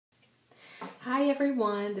Hi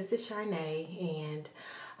everyone, this is Sharnae, and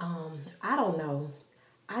I don't know.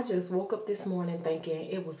 I just woke up this morning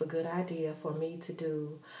thinking it was a good idea for me to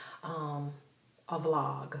do a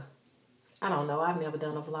vlog. I don't know, I've never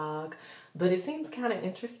done a vlog, but it seems kind of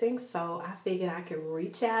interesting, so I figured I could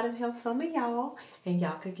reach out and help some of y'all, and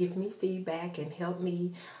y'all could give me feedback and help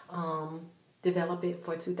me develop it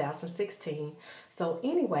for 2016. So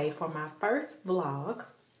anyway, for my first vlog,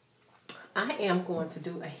 I am going to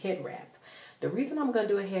do a head wrap. The reason I'm going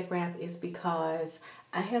to do a head wrap is because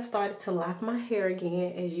I have started to lock my hair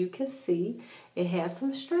again. As you can see, it has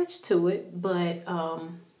some stretch to it, but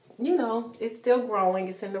you know, it's still growing.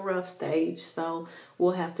 It's in the rough stage, so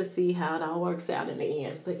we'll have to see how it all works out in the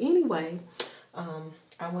end. But anyway,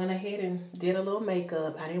 I went ahead and did a little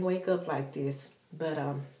makeup. I didn't wake up like this, but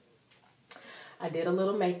I did a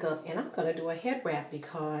little makeup, and I'm going to do a head wrap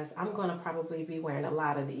because I'm going to probably be wearing a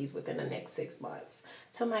lot of these within the next 6 months.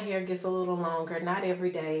 Till my hair gets a little longer, not every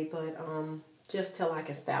day, but just till I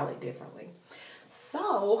can style it differently.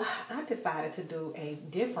 So I decided to do a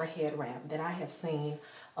different head wrap that I have seen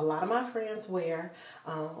a lot of my friends wear,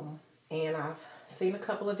 and I've seen a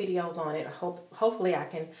couple of videos on it. Hopefully I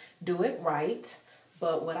can do it right.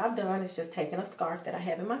 But what I've done is just taken a scarf that I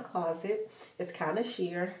have in my closet. It's kind of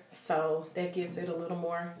sheer, so that gives it a little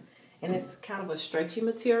more, and it's kind of a stretchy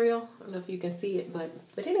material. I don't know if you can see it, but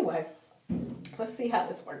anyway, let's see how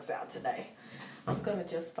this works out today. I'm going to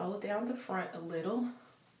just fold down the front a little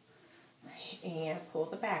and pull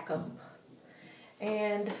the back up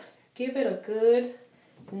and give it a good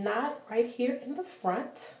knot right here in the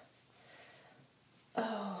front.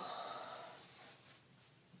 Oh,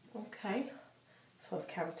 okay. So it's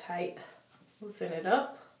kind of tight. Loosen it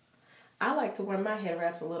up. I like to wear my head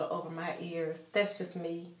wraps a little over my ears. That's just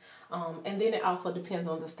me. And then it also depends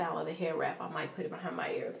on the style of the hair wrap. I might put it behind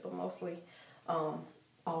my ears, but mostly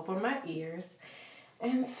over my ears.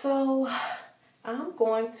 And so I'm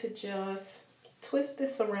going to just twist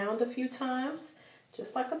this around a few times,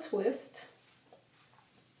 just like a twist,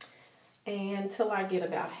 until I get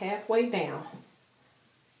about halfway down.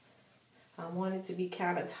 I want it to be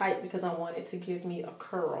kind of tight because I want it to give me a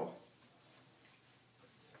curl.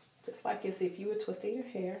 Just like as if you were twisting your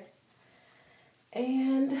hair.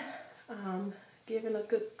 And giving a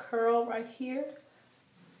good curl right here.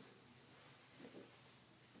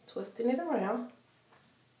 Twisting it around.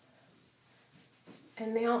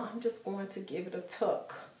 And now I'm just going to give it a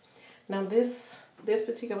tuck. Now this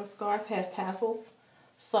particular scarf has tassels,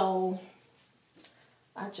 so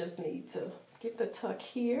I just need to give the tuck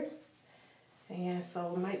here. And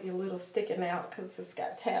so it might be a little sticking out because it's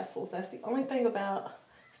got tassels. That's the only thing about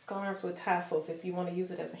scarves with tassels. If you want to use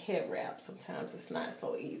it as a head wrap, sometimes it's not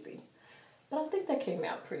so easy. But I think that came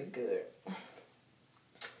out pretty good.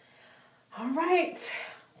 All right.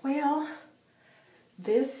 Well,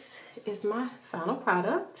 this is my final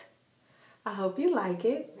product. I hope you like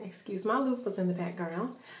it. Excuse my loofahs in the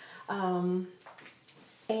background.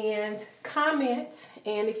 And comment,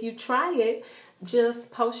 and if you try it,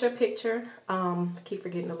 just post your picture. I keep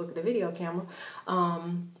forgetting to look at the video camera.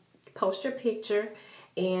 Post your picture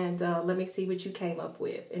and let me see what you came up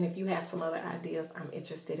with. And if you have some other ideas, I'm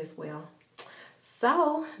interested as well.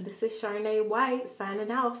 So this is Sharnae White signing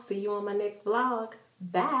off. See you on my next vlog.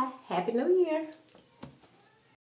 Bye. Happy New Year.